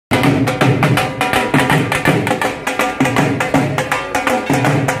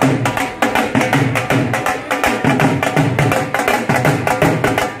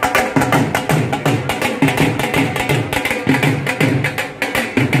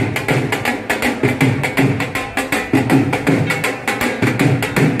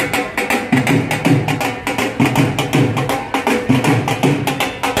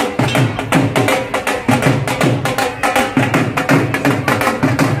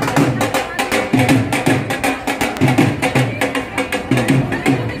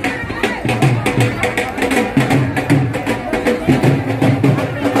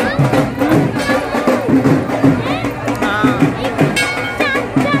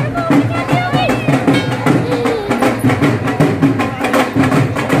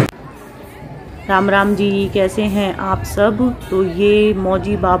राम राम जी, कैसे हैं आप सब। तो ये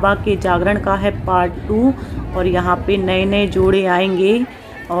मौजी बाबा के जागरण का है पार्ट 2 और यहाँ पे नए नए जोड़े आएंगे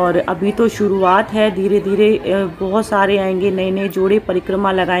और अभी तो शुरुआत है, धीरे धीरे बहुत सारे आएंगे नए नए जोड़े।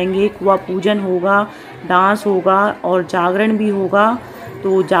 परिक्रमा लगाएंगे, कुआ पूजन होगा, डांस होगा और जागरण भी होगा।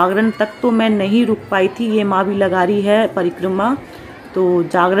 तो जागरण तक तो मैं नहीं रुक पाई थी, ये माँ भी लगा रही है परिक्रमा, तो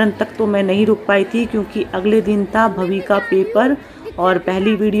जागरण तक तो मैं नहीं रुक पाई थी क्योंकि अगले दिन था भवी का पेपर। और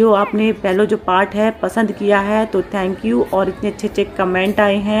पहली वीडियो आपने पहला जो पार्ट है पसंद किया है तो थैंक यू, और इतने अच्छे अच्छे कमेंट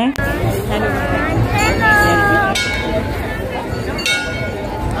आए हैं।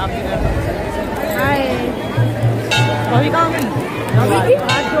 भवी कहाँ गई?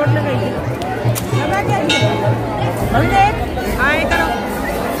 हाथ जोड़ने गई। हाय करो।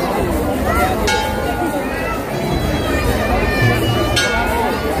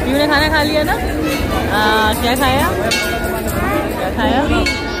 खाना खा लिया ना? क्या खाया? क्या खाया?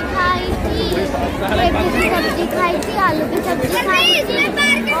 सब्जी खाई थी, आलू की सब्जी खाई थी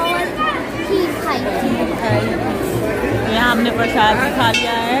और खीर खाई थी। यहाँ हमने प्रसाद भी खा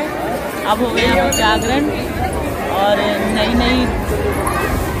लिया है। अब हो गया यहाँ जागरण और नई नई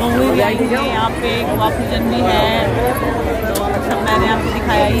बहुएं भी आई हैं यहाँ पे, कुआ पूजन भी है, तो सब मैंने आपको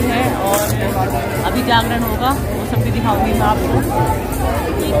दिखाया ही है। और अभी जागरण होगा, वो सब भी दिखाऊंगी मैं आपको।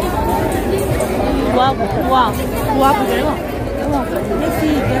 कुआ पूजेगा,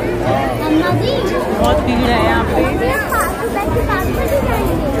 बहुत भीड़ है यहाँ पे।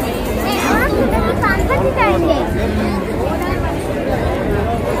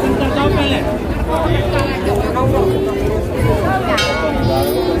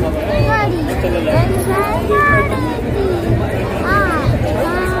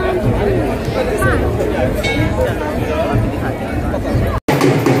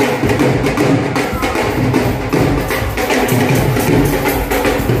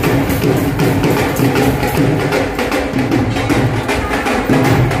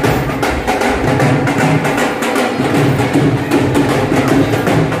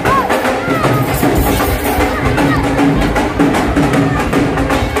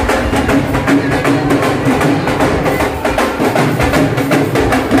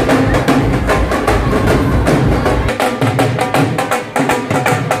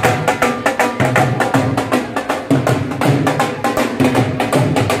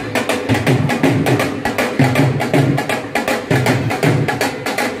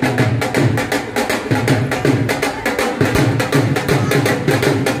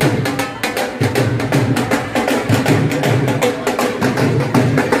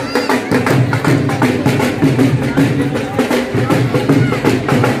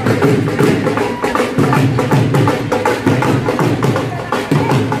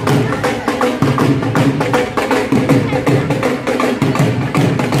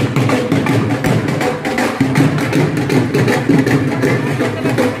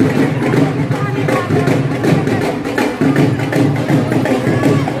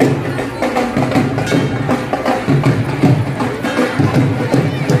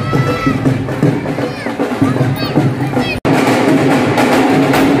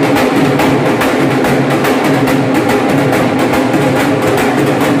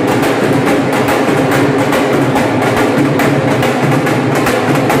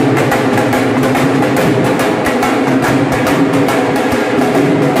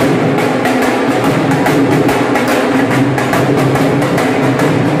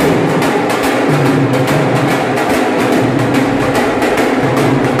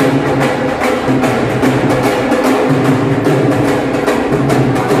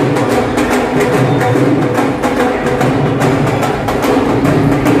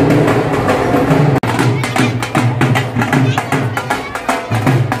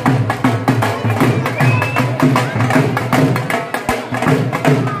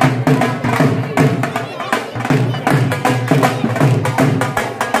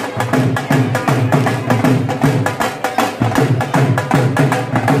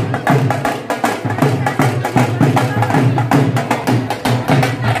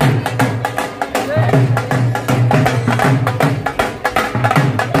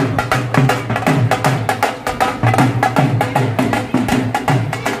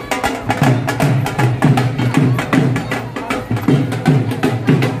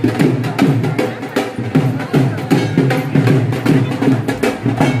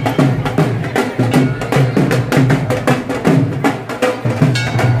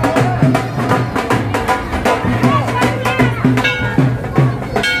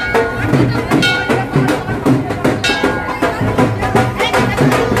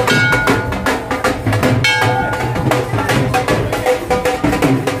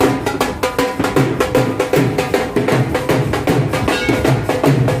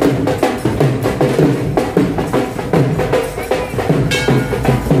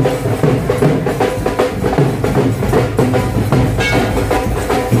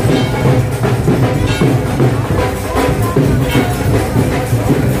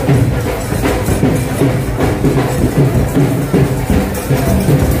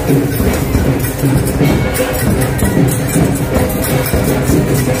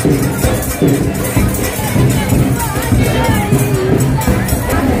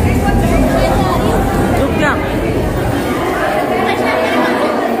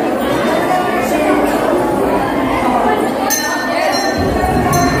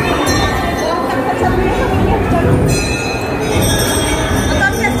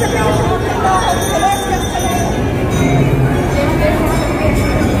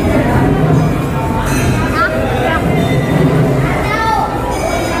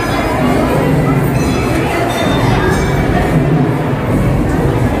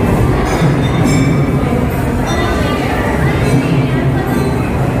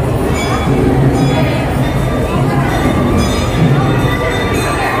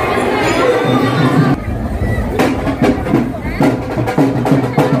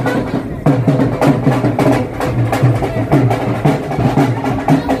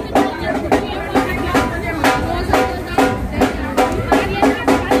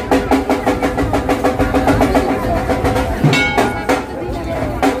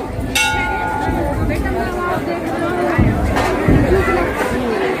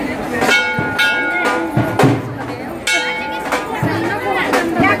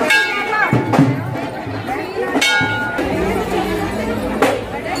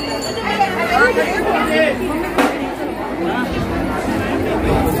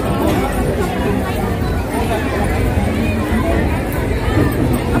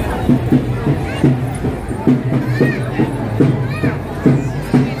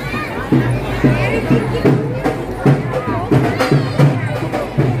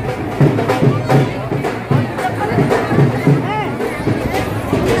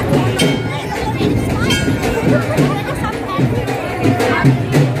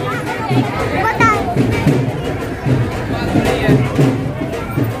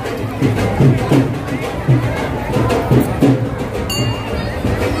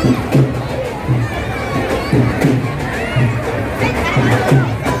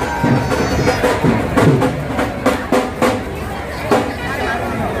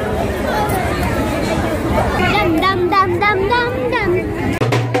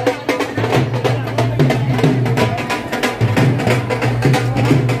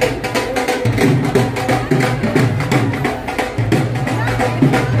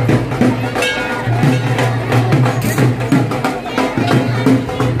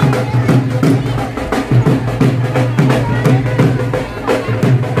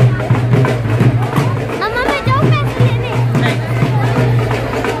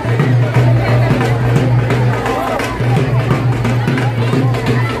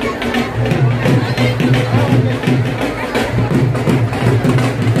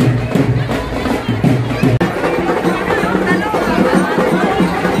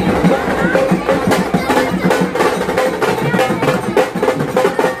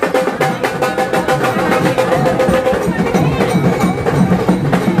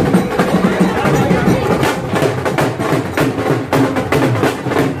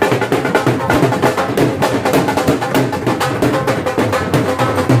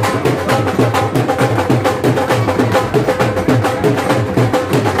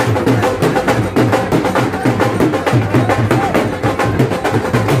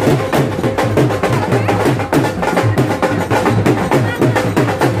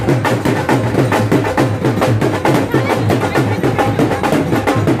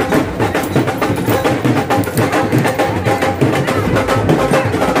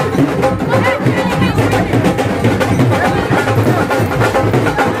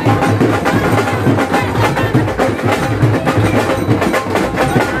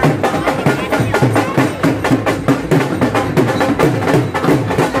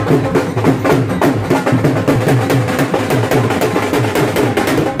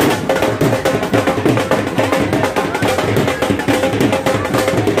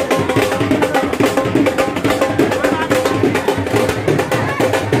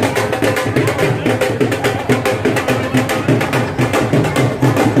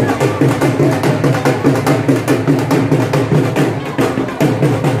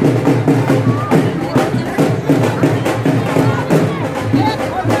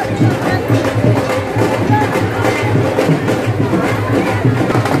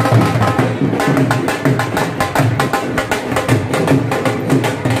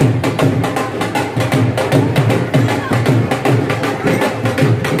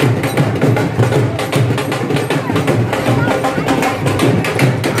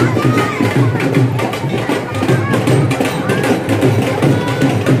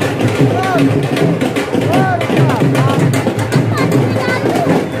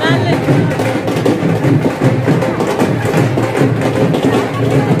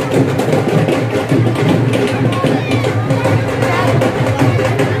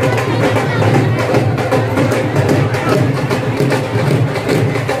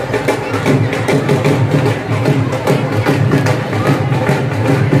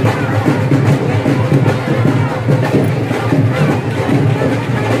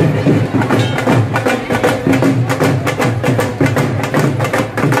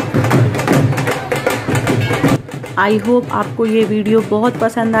 आई होप आपको ये वीडियो बहुत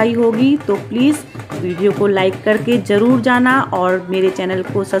पसंद आई होगी। तो प्लीज़ वीडियो को लाइक करके ज़रूर जाना और मेरे चैनल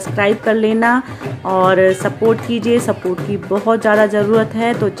को सब्सक्राइब कर लेना और सपोर्ट कीजिए। सपोर्ट की बहुत ज़्यादा ज़रूरत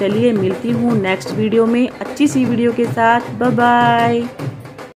है। तो चलिए मिलती हूँ नेक्स्ट वीडियो में अच्छी सी वीडियो के साथ। Bye bye.